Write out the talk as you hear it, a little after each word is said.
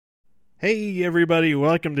Hey everybody,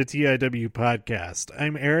 welcome to TIW Podcast.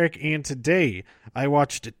 I'm Eric, and today I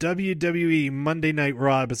watched WWE Monday Night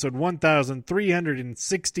Raw episode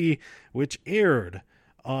 1360, which aired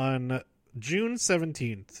on June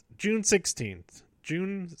 17th,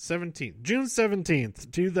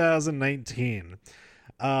 2019.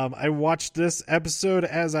 I watched this episode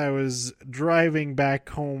as I was driving back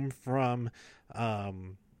home from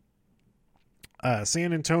San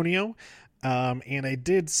Antonio. And I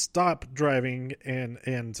did stop driving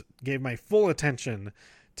and gave my full attention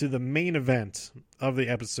to the main event of the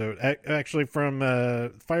episode. Actually, from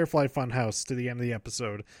Firefly Funhouse to the end of the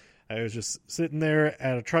episode, I was just sitting there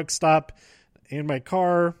at a truck stop in my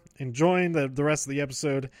car, enjoying the rest of the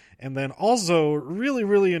episode, and then also really,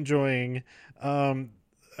 really enjoying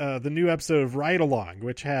the new episode of Ride Along,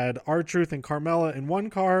 which had R-Truth and Carmella in one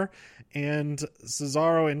car and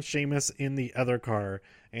Cesaro and Sheamus in the other car.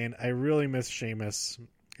 And I really miss Sheamus,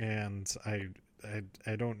 and I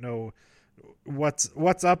don't know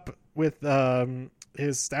what's up with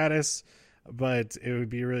his status, but it would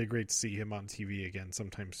be really great to see him on TV again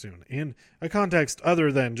sometime soon, in a context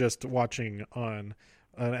other than just watching on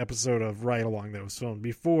an episode of Ride Along that was filmed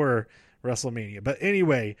before WrestleMania. But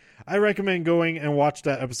anyway, I recommend going and watch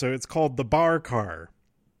that episode. It's called The Bar Car,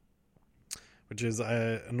 which is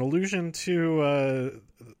an allusion to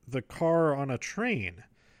the car on a train.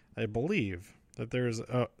 I believe that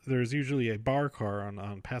there's usually a bar car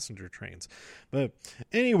on passenger trains. But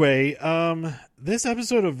anyway, this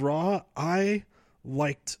episode of Raw I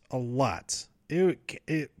liked a lot.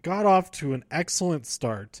 It got off to an excellent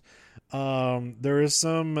start. There is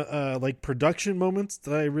some like production moments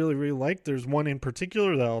that I really, really liked. There's one in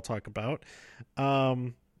particular that I'll talk about.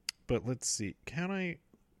 But let's see. How do I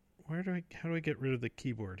get rid of the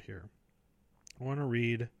keyboard here? I want to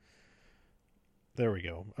read. There we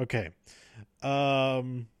go. Okay.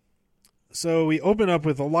 So we open up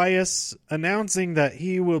with Elias announcing that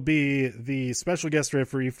he will be the special guest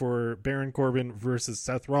referee for Baron Corbin versus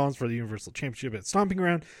Seth Rollins for the Universal Championship at Stomping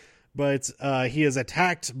Ground. But he is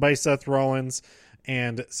attacked by Seth Rollins,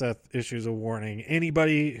 and Seth issues a warning.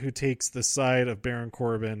 Anybody who takes the side of Baron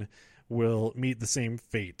Corbin will meet the same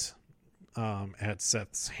fate at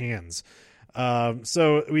Seth's hands.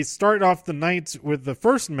 So we start off the night with the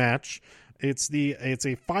first match. It's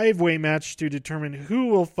a 5-way match to determine who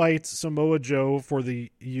will fight Samoa Joe for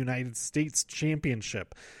the United States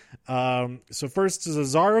Championship. So first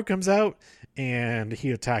Cesaro comes out and he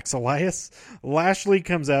attacks Elias. Lashley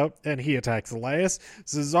comes out and he attacks Elias.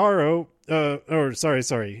 Cesaro,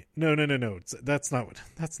 sorry. No. That's not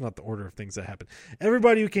the order of things that happened.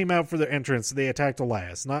 Everybody who came out for their entrance, they attacked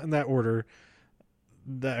Elias. Not in that order.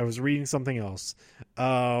 That I was reading something else.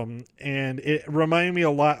 And it reminded me a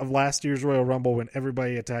lot of last year's Royal Rumble when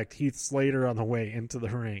everybody attacked Heath Slater on the way into the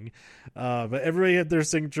ring. But everybody had their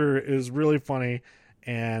signature. It was really funny.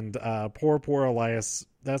 And poor Elias,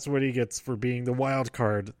 that's what he gets for being the wild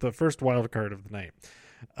card, the first wild card of the night.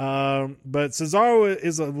 But Cesaro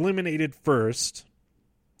is eliminated first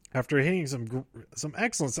after hitting some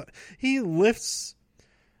excellent stuff. He lifts...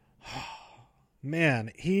 man,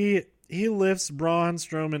 he lifts Braun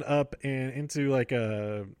Strowman up and into like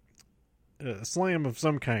a slam of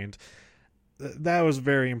some kind. That was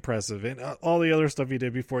very impressive. And all the other stuff he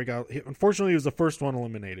did before he got hit. Unfortunately, he was the first one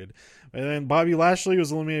eliminated. And then Bobby Lashley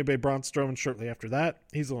was eliminated by Braun Strowman shortly after that.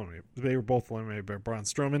 He's eliminated. They were both eliminated by Braun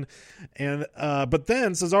Strowman. And but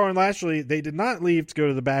then Cesaro and Lashley, they did not leave to go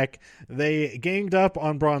to the back. They ganged up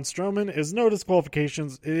on Braun Strowman. There's no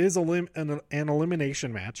disqualifications. It is an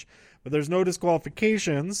elimination match. But there's no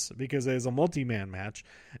disqualifications because it is a multi-man match.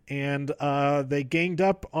 And they ganged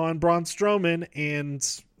up on Braun Strowman and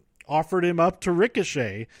offered him up to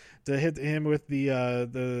Ricochet to hit him with the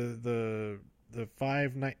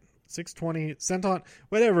 620 senton,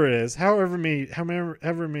 whatever it is, however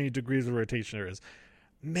many degrees of rotation there is.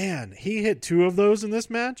 Man, he hit 2 of those in this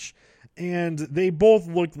match, and they both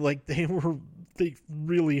looked like they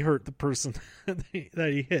really hurt the person that he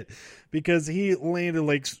hit, because he landed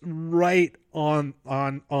like right on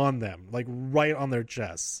them, like right on their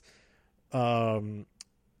chests. Both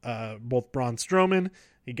Braun Strowman,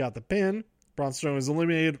 he got the pin. Braun Strowman is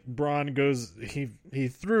eliminated. Braun goes, he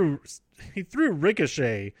threw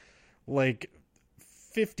Ricochet like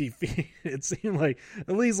 50 feet. It seemed like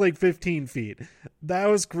at least like 15 feet. That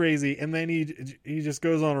was crazy. And then he just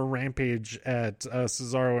goes on a rampage at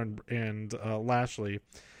Cesaro and Lashley.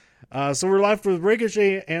 So we're left with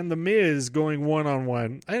Ricochet and The Miz going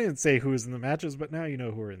one-on-one. I didn't say who was in the matches, but now you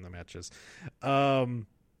know who are in the matches.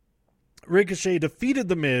 Ricochet defeated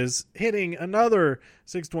The Miz, hitting another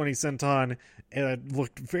 620 senton, and it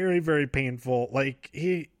looked very, very painful. Like,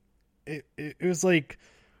 he it was like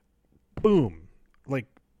boom, like,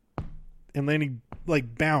 and then he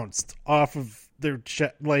like bounced off of their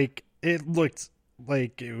chest. Like it looked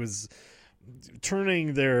like it was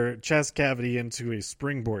turning their chest cavity into a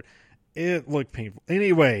springboard. It looked painful.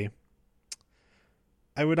 Anyway,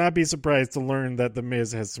 I would not be surprised to learn that The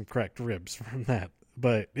Miz has some cracked ribs from that.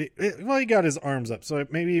 But, well, he got his arms up, so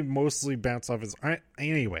it maybe mostly bounced off his arm.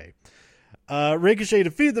 Anyway, Ricochet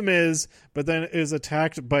defeated The Miz, but then is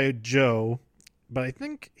attacked by Joe. But I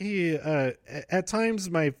think he, at times,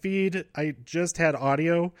 my feed, I just had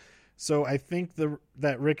audio, so I think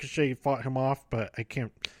that Ricochet fought him off, but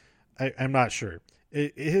I'm not sure.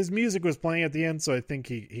 His music was playing at the end, so I think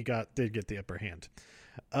he did get the upper hand.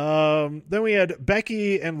 Then we had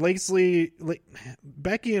Becky and Lacey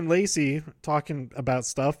talking about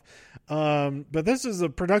stuff. But this is a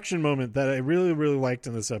production moment that I really, really liked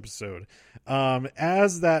in this episode.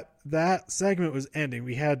 As that segment was ending,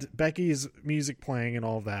 we had Becky's music playing and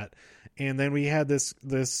all of that. And then we had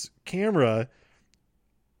this camera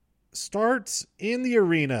starts in the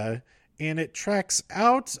arena, and it tracks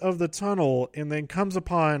out of the tunnel and then comes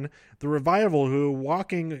upon the Revival, who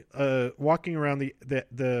walking around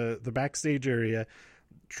the backstage area,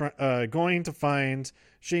 going to find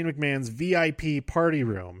Shane McMahon's VIP party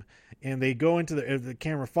room. And they go into the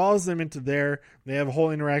camera follows them into there. They have a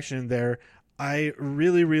whole interaction in there. I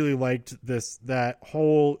really, really liked that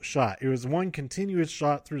whole shot. It was one continuous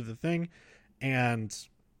shot through the thing, and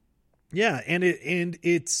yeah, and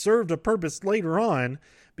it served a purpose later on,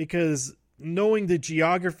 because knowing the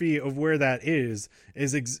geography of where that is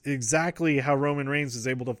exactly how Roman Reigns is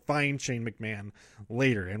able to find Shane McMahon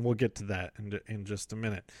later, and we'll get to that in just a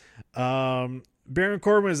minute. Baron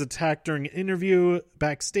Corbin is attacked during an interview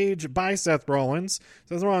backstage by Seth Rollins.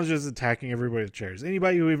 Seth Rollins is just attacking everybody with chairs.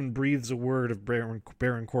 Anybody who even breathes a word of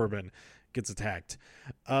Baron Corbin gets attacked.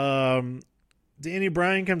 Danny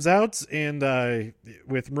Bryan comes out and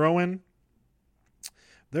with Rowan.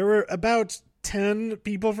 There were about 10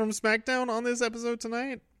 people from SmackDown on this episode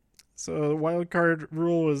tonight, so the wild card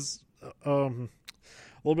rule was a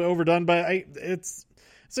little bit overdone, but it's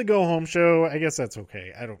a go home show. I guess that's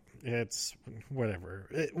okay. It's whatever.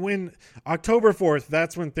 When October 4th,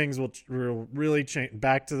 that's when things will really change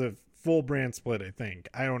back to the full brand split, I think.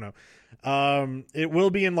 I don't know. It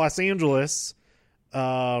will be in Los Angeles.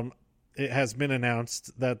 It has been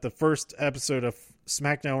announced that the first episode of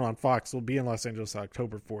SmackDown on Fox will be in Los Angeles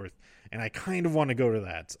October 4th, and I kind of want to go to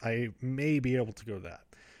that. I may be able to go to that.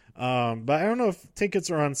 But I don't know if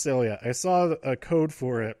tickets are on sale yet. I saw a code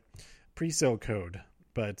for it, pre-sale code.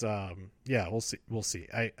 But yeah, we'll see. We'll see.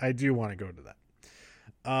 I do want to go to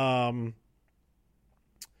that.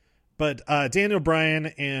 But Daniel Bryan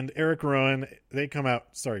and Eric Rowan, they come out.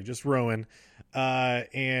 Sorry, just Rowan.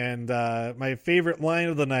 And my favorite line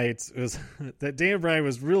of the night was that Daniel Bryan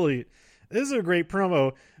was really. This is a great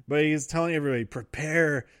promo, but he's telling everybody,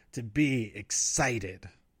 prepare to be excited.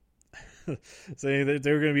 So they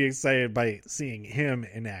were going to be excited by seeing him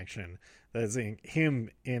in action. That seeing him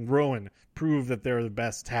and Rowan prove that they're the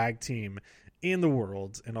best tag team in the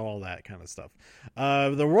world and all that kind of stuff.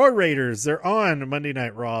 The War Raiders, they're on Monday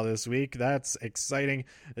Night Raw this week. That's exciting.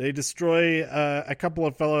 They destroy a couple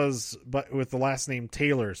of fellas but with the last name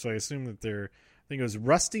Taylor, so I assume that I think it was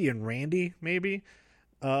Rusty and Randy, maybe.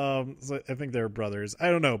 So I think they're brothers.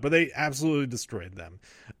 I don't know, but they absolutely destroyed them.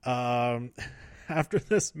 After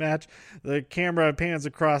this match, the camera pans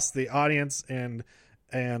across the audience and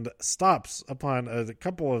stops upon a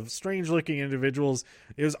couple of strange-looking individuals.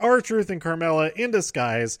 It was R-Truth and Carmella in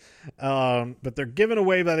disguise, but they're given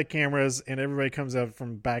away by the cameras, and everybody comes out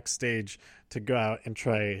from backstage to go out and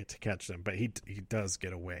try to catch them, but he does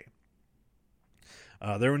get away.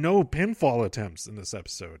 There were no pinfall attempts in this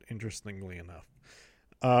episode, interestingly enough.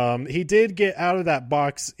 He did get out of that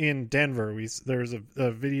box in Denver. There's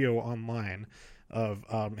a video online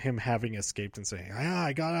of him having escaped and saying,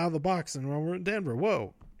 I got out of the box and we're in Denver.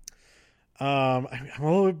 Whoa. I'm a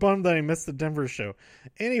little bit bummed that I missed the Denver show.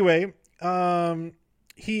 Anyway,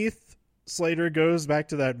 Heath Slater goes back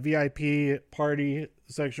to that VIP party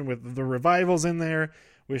section with the Revivals in there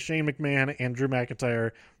with Shane McMahon and Drew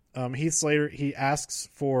McIntyre. Heath Slater, he asks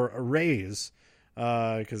for a raise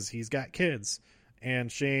because he's got kids.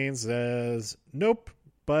 And Shane says, nope,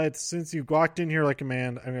 but since you walked in here like a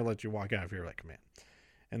man, I'm going to let you walk out of here like a man.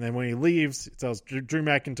 And then when he leaves, he tells Drew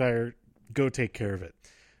McIntyre, go take care of it.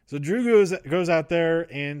 So Drew goes out there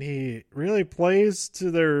and he really plays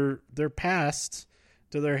to their past,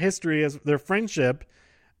 to their history, as their friendship.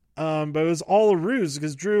 But it was all a ruse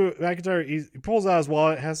because Drew McIntyre, he pulls out his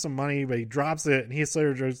wallet, has some money, but he drops it, and Heath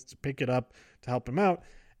Slater goes to pick it up to help him out.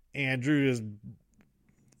 And Drew just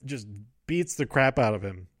just beats the crap out of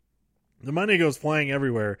him. The money goes flying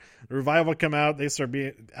everywhere. The Revival come out. They start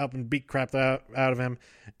up and beat crap out of him.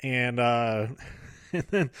 And, and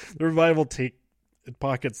then the Revival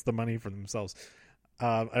pockets the money for themselves.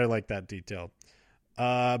 I like that detail.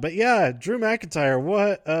 But yeah, Drew McIntyre,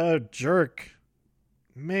 what a jerk.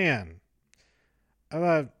 Man.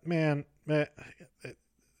 Man,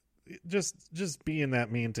 just being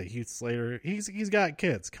that mean to Heath Slater. He's got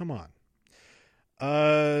kids. Come on.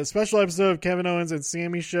 Special episode of Kevin Owens and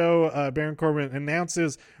Sammy show. Baron Corbin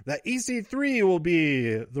announces that EC3 will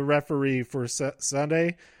be the referee for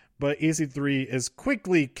Sunday, but EC3 is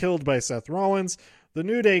quickly killed by Seth Rollins. The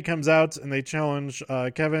New Day comes out and they challenge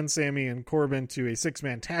Kevin, Sammy, and Corbin to a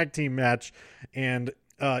 6-man tag team match. And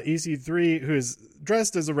EC3, who is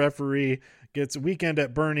dressed as a referee, gets Weekend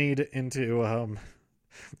at Bernied into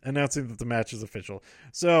announcing that the match is official.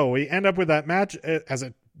 So we end up with that match as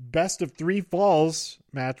a best of 3 falls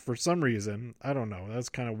match for some reason. I don't know. That's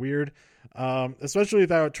kind of weird. Especially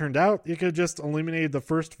with how it turned out. You could just eliminate the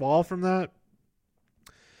first fall from that.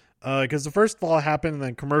 Because the first fall happened and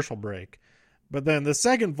then commercial break. But then the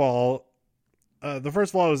second fall, the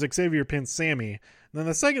first fall was Xavier pins Sammy. And then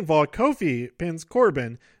the second fall, Kofi pins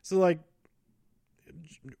Corbin. So like,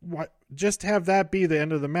 what? Just have that be the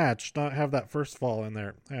end of the match, not have that first fall in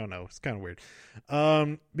there. I don't know. It's kind of weird.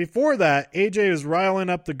 Before that, AJ is riling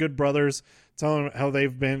up the Good Brothers, telling them how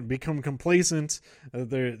they've become complacent.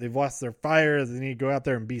 They've lost their fire. They need to go out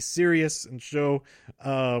there and be serious and show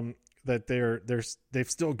that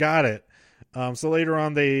they've still got it. So later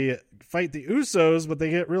on, they fight the Usos, but they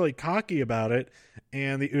get really cocky about it,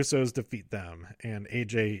 and the Usos defeat them. And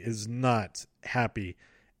AJ is not happy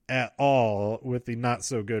at all with the not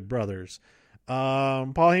so good brothers.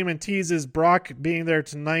 Paul Heyman teases Brock being there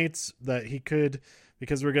tonight, that he could,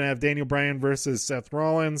 because we're going to have Daniel Bryan versus Seth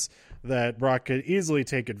Rollins, that Brock could easily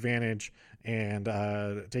take advantage and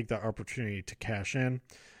take the opportunity to cash in.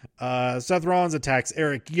 Seth Rollins attacks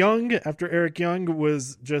Eric Young after Eric Young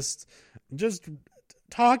was just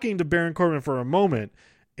talking to Baron Corbin for a moment.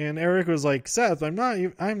 And Eric was like, Seth, I'm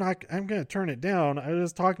going to turn it down. I was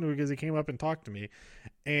just talking to him because he came up and talked to me.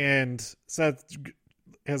 And Seth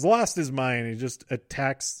has lost his mind. He just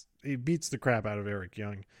he beats the crap out of Eric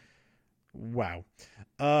Young. Wow.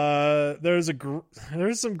 There's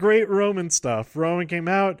some great Roman stuff. Roman came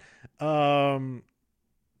out, about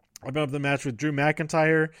the match with Drew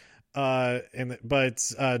McIntyre.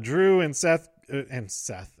 But Drew and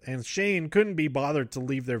Shane couldn't be bothered to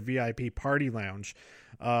leave their VIP party lounge.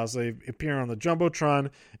 So they appear on the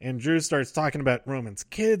Jumbotron, and Drew starts talking about Roman's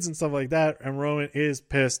kids and stuff like that, and Roman is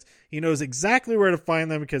pissed. He knows exactly where to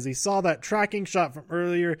find them because he saw that tracking shot from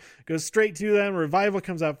earlier, goes straight to them. Revival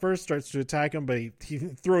comes out first, starts to attack him, but he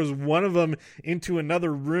throws one of them into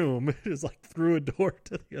another room, just like through a door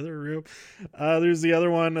to the other room. There's the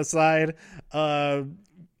other one aside,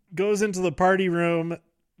 goes into the party room,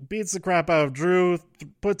 beats the crap out of Drew,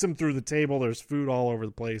 puts him through the table. There's food all over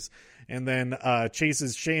the place. And then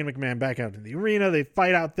chases Shane McMahon back out to the arena. They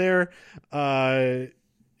fight out there. And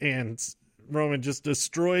Roman just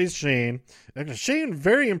destroys Shane. And Shane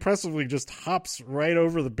very impressively just hops right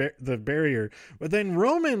over the barrier. But then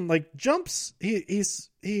Roman jumps. He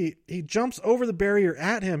jumps over the barrier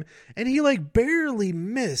at him. And he barely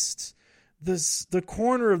missed the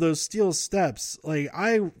corner of those steel steps.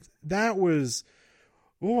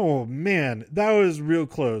 Oh man, that was real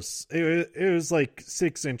close. It was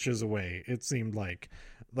 6 inches away. It seemed like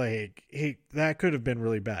that could have been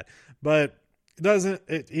really bad, but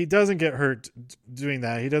he doesn't get hurt doing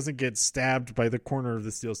that. He doesn't get stabbed by the corner of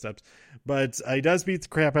the steel steps, but he does beat the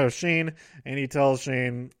crap out of Shane, and he tells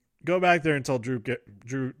Shane, go back there and tell Drew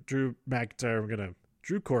McIntyre,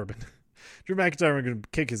 Drew Corbin, Drew McIntyre, we're gonna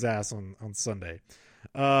kick his ass on Sunday.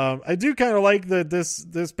 I do kind of like that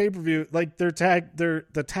this pay-per-view,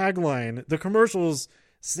 the tagline, the commercials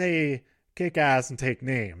say kick ass and take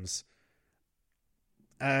names.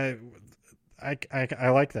 I like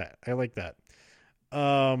that. I like that.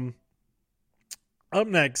 Up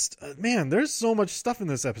next, man, there's so much stuff in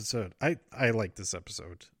this episode. I like this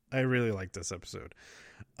episode. I really like this episode.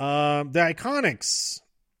 The Iconics,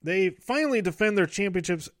 they finally defend their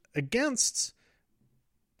championships against...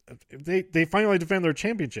 They finally defend their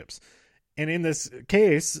championships. And in this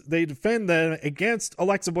case, they defend them against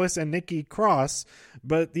Alexa Bliss and Nikki Cross.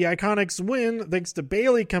 But the Iconics win thanks to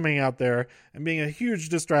Bayley coming out there and being a huge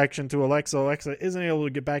distraction to Alexa. Alexa isn't able to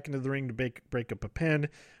get back into the ring to break up a pin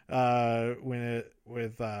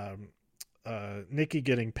with Nikki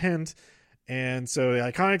getting pinned. And so the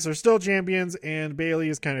Iconics are still champions, and Bayley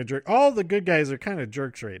is kind of jerk. All the good guys are kind of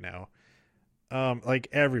jerks right now. like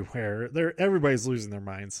everywhere. Everybody's losing their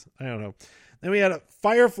minds. I don't know. Then we had a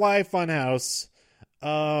Firefly Funhouse.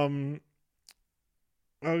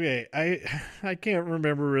 Okay, I can't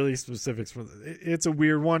remember really specifics. It's a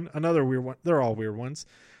weird one. Another weird one. They're all weird ones.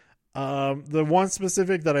 The one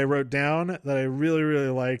specific that I wrote down that I really, really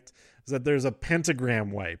liked is that there's a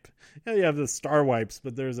pentagram wipe. Yeah, you have the star wipes,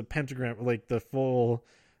 but there's a pentagram, like the full,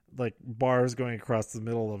 like bars going across the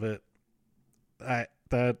middle of it.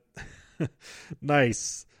 That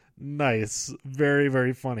nice, very,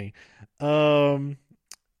 very funny.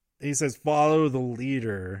 He says, "Follow the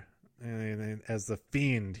leader," and then as the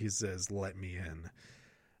Fiend, he says, "Let me in."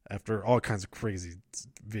 After all kinds of crazy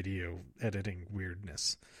video editing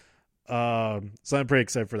weirdness. So I'm pretty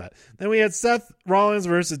excited for that. Then we had Seth Rollins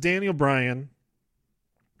versus Daniel Bryan.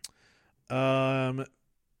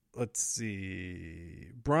 Let's see.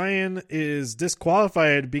 Bryan is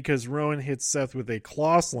disqualified because Rowan hits Seth with a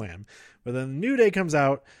claw slam. But then the New Day comes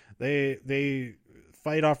out. They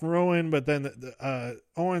fight off Rowan, but then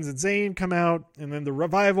Owens and Zayn come out, and then the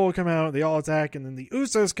Revival come out. They all attack, and then the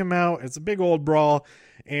Usos come out. It's a big old brawl,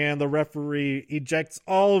 and the referee ejects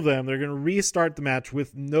all of them. They're going to restart the match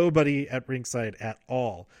with nobody at ringside at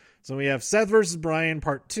all. So we have Seth versus Bryan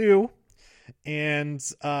part 2, and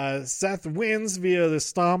Seth wins via the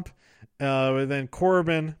stomp. Then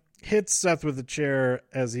Corbin hits Seth with a chair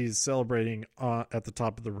as he's celebrating at the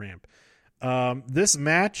top of the ramp. This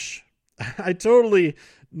match, I totally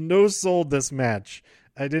no-sold this match.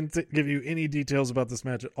 I didn't give you any details about this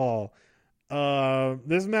match at all.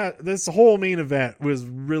 This whole main event was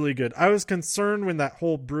really good. I was concerned when that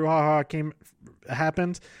whole brouhaha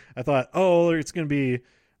happened. I thought, it's going to be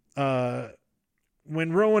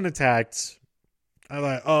when Rowan attacked.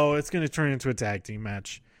 I thought, it's going to turn into a tag team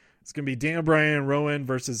match. It's going to be Daniel Bryan and Rowan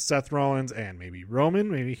versus Seth Rollins and maybe Roman.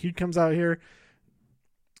 Maybe he comes out here,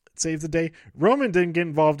 save the day. Roman didn't get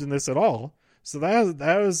involved in this at all, so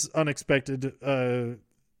that was unexpected in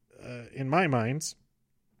my mind.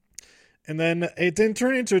 And then it didn't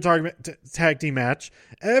turn into a tag team match.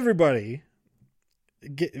 Everybody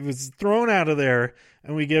was thrown out of there,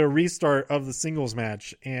 and we get a restart of the singles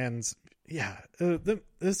match. And yeah,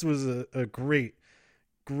 this was a great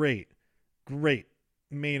main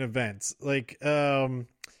event. Like, I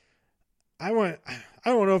don't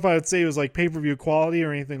know if I would say it was like pay-per-view quality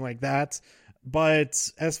or anything like that, but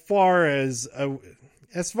as far as a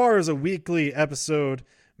weekly episode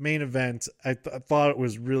main event, I thought it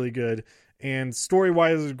was really good, and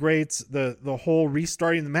story-wise it was great. The whole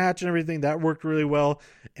restarting the match and everything, that worked really well,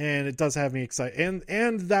 and it does have me excited.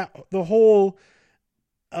 And that the whole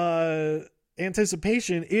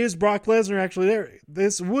anticipation is Brock Lesnar actually there.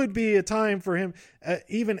 This would be a time for him,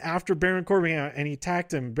 even after Baron Corbin out and he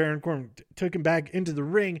attacked him. Baron Corbin took him back into the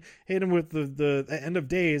ring, hit him with the end of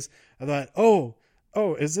days. I thought,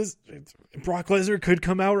 is this Brock Lesnar could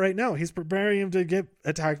come out right now? He's preparing him to get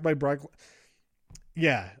attacked by Brock.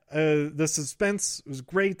 Yeah, the suspense was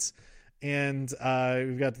great, and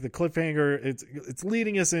we've got the cliffhanger. It's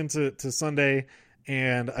leading us into Sunday,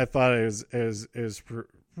 and I thought it was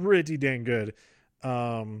pretty dang good.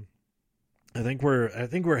 I think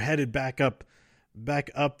we're headed back up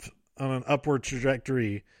on an upward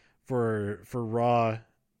trajectory for Raw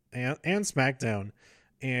and SmackDown,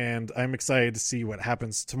 and I'm excited to see what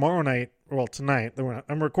happens tomorrow night. Well, tonight.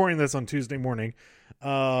 I'm recording this on Tuesday morning.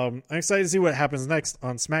 I'm excited to see what happens next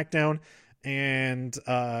on SmackDown and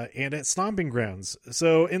at Stomping Grounds.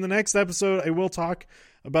 So in the next episode, I will talk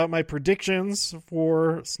about my predictions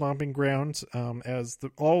for Stomping Ground as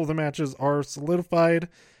all of the matches are solidified,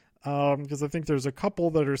 because I think there's a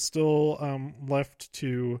couple that are still left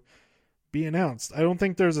to be announced. I don't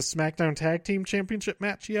think there's a SmackDown Tag Team Championship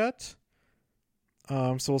match yet,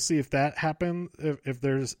 so we'll see if that happens, if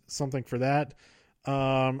there's something for that.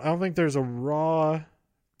 I don't think there's a Raw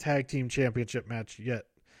Tag Team Championship match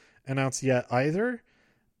announced yet either,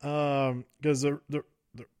 because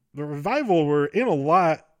the Revival were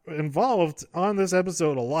involved on this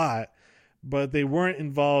episode a lot, but they weren't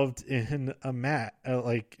involved in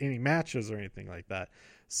like any matches or anything like that.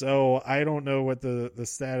 So I don't know what the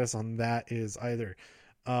status on that is either.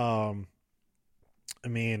 The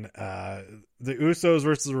Usos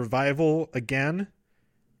versus the Revival again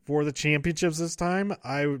for the championships this time.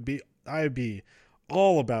 I'd be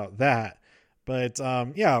all about that. But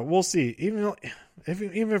we'll see. Even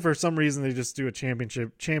if for some reason they just do a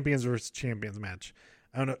champions versus champions match,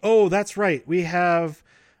 I don't know. Oh, that's right. We have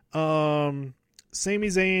Sami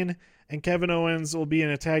Zayn and Kevin Owens will be in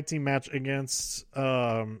a tag team match against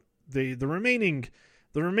the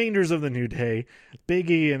remainders of the New Day,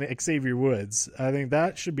 Big E and Xavier Woods. I think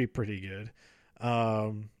that should be pretty good.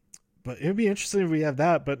 But it would be interesting if we have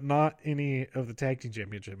that, but not any of the tag team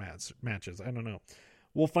championship matches. I don't know.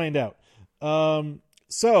 We'll find out.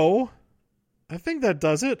 So I think that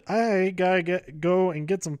does it. I gotta go and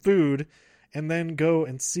get some food, and then go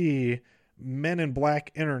and see Men in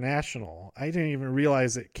Black International. I didn't even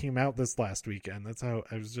realize it came out this last weekend. That's how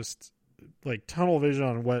I was just like tunnel vision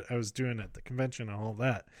on what I was doing at the convention and all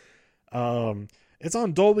that. It's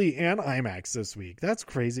on Dolby and IMAX this week. That's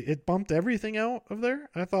crazy. It bumped everything out of there.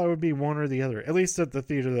 I thought it would be one or the other, at least at the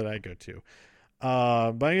theater that I go to. But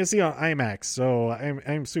I'm gonna see on IMAX, so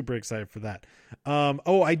I'm super excited for that.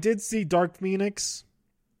 I did see Dark Phoenix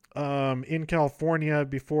in California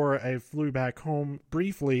before I flew back home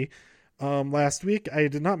briefly last week. I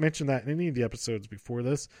did not mention that in any of the episodes before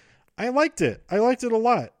this. I liked it. I liked it a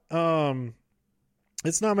lot.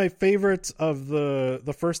 It's not my favorite of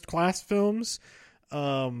the First Class films.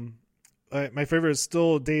 My favorite is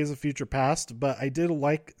still Days of Future Past, but I did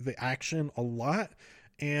like the action a lot,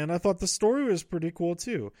 and I thought the story was pretty cool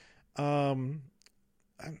too. I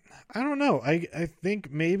don't know. I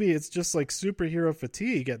think maybe it's just like superhero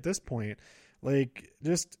fatigue at this point. Like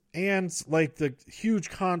like the huge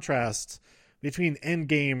contrast between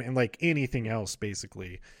Endgame and like anything else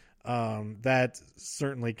basically. That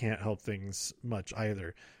certainly can't help things much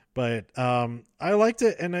either. But I liked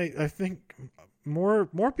it, and I think more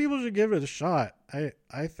people should give it a shot.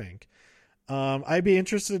 I think. I'd be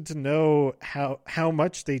interested to know how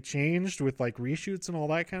much they changed with like reshoots and all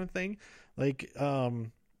that kind of thing. Like,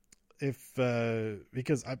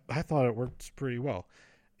 because I thought it worked pretty well,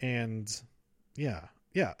 and yeah,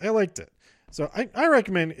 I liked it. So I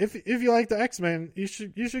recommend if you like the X-Men, you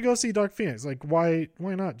should go see Dark Phoenix. Like, why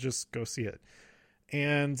not just go see it?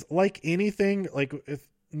 And like anything, like if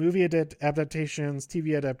movie adaptations,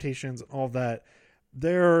 TV adaptations, all that,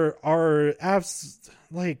 there are apps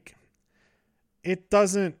like it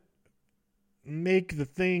doesn't make the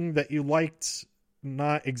thing that you liked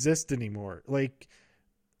not exist anymore. Like,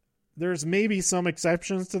 there's maybe some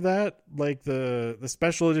exceptions to that, like the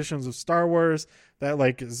special editions of Star Wars that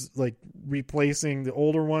like is like replacing the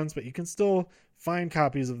older ones, but you can still find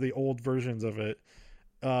copies of the old versions of it.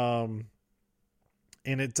 And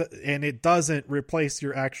it doesn't replace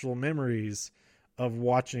your actual memories of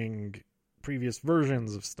watching previous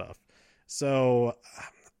versions of stuff. So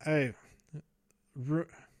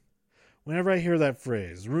whenever I hear that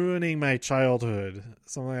phrase, ruining my childhood,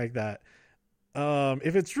 something like that,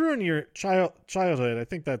 if it's ruining your childhood, I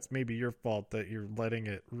think that's maybe your fault that you're letting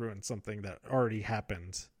it ruin something that already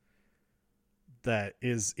happened that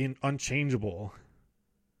is unchangeable.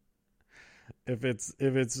 If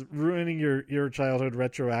it's ruining your childhood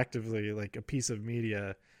retroactively, like a piece of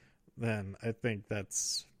media, then I don't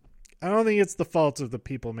think it's the fault of the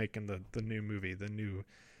people making the new movie, the new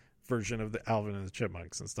version of the Alvin and the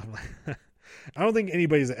Chipmunks and stuff like that. I don't think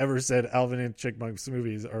anybody's ever said Alvin and Chipmunks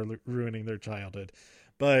movies are ruining their childhood,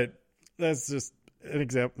 but that's just an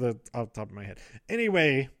example that's off the top of my head.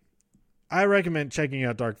 Anyway, I recommend checking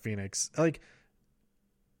out Dark Phoenix. Like,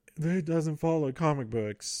 it doesn't follow comic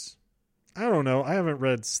books. I don't know. I haven't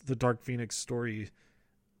read the Dark Phoenix story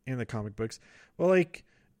in the comic books. Well, like,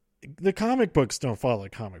 the comic books don't follow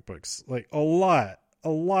comic books. Like, a lot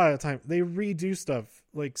of time. They redo stuff,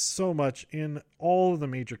 like, so much in all of the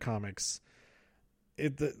major comics.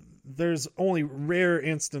 There's only rare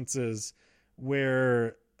instances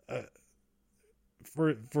where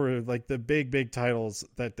for like the big titles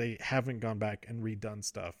that they haven't gone back and redone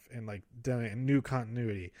stuff and like done it in new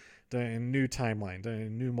continuity, done it in new timeline, done it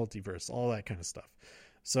in new multiverse, all that kind of stuff.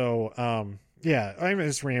 So yeah, I'm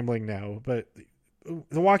just rambling now, but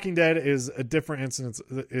The Walking Dead is a different instance,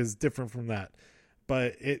 is different from that,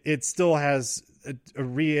 but it still has a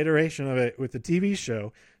reiteration of it with the TV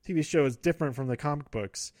show. TV show is different from the comic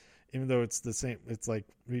books, even though it's the same. It's like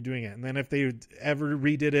redoing it. And then if they ever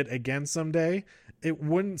redid it again someday, it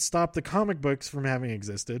wouldn't stop the comic books from having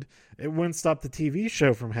existed. It wouldn't stop the TV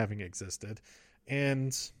show from having existed.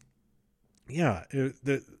 And yeah,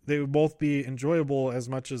 they would both be enjoyable as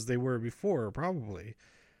much as they were before, probably.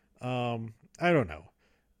 I don't know.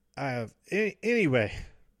 Anyway.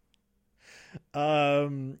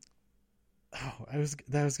 I was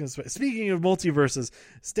going to say, speaking of multiverses,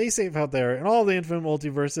 stay safe out there and all the infinite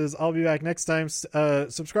multiverses. I'll be back next time.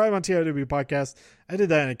 Subscribe on TIW Podcast. I did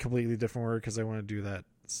that in a completely different order because I want to do that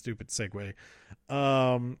stupid segue.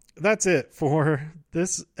 That's it for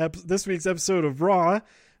this week's episode of Raw.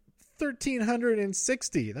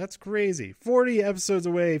 1360. That's crazy. 40 episodes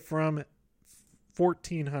away from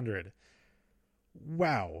 1400.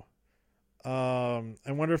 Wow. I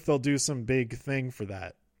wonder if they'll do some big thing for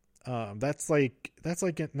that. That's like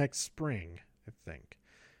next spring, I think.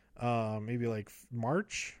 maybe like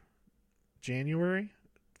March, January,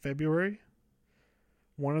 February.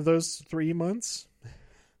 One of those 3 months.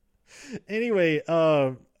 Anyway,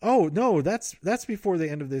 oh no, that's before the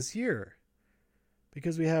end of this year.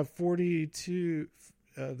 Because we have 42,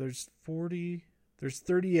 there's 40, there's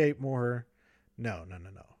 38 more. No.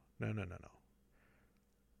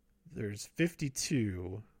 There's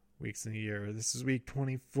 52 weeks in a year. This is week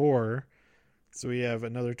 24. So we have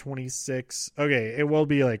another 26. Okay, it will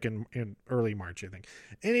be like in early March, I think.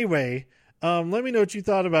 Anyway, let me know what you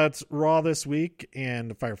thought about Raw this week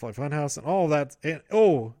and Firefly Funhouse and all of that.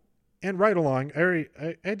 And Ride Along.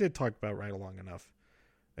 I did talk about Ride Along enough.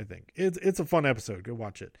 I think it's a fun episode. Go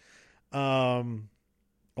watch it.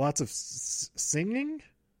 Lots of singing.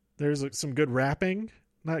 There's some good rapping.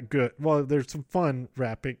 Not good. Well, there's some fun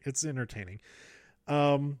rapping. It's entertaining.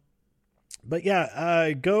 But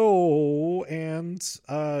yeah, go and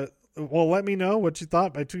let me know what you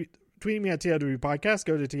thought by tweeting me at TIW Podcast.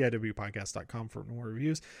 Go to TIWpodcast.com for more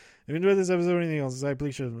reviews. If you enjoyed this episode or anything else,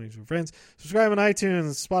 please share it with your friends. Subscribe on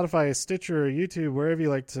iTunes, Spotify, Stitcher, YouTube, wherever you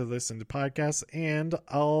like to listen to podcasts. And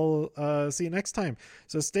I'll see you next time.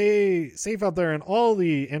 So stay safe out there in all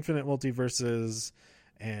the infinite multiverses.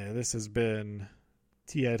 And this has been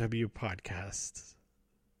TIW Podcast.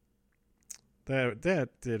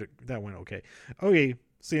 That went okay. Okay,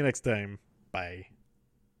 see you next time. Bye.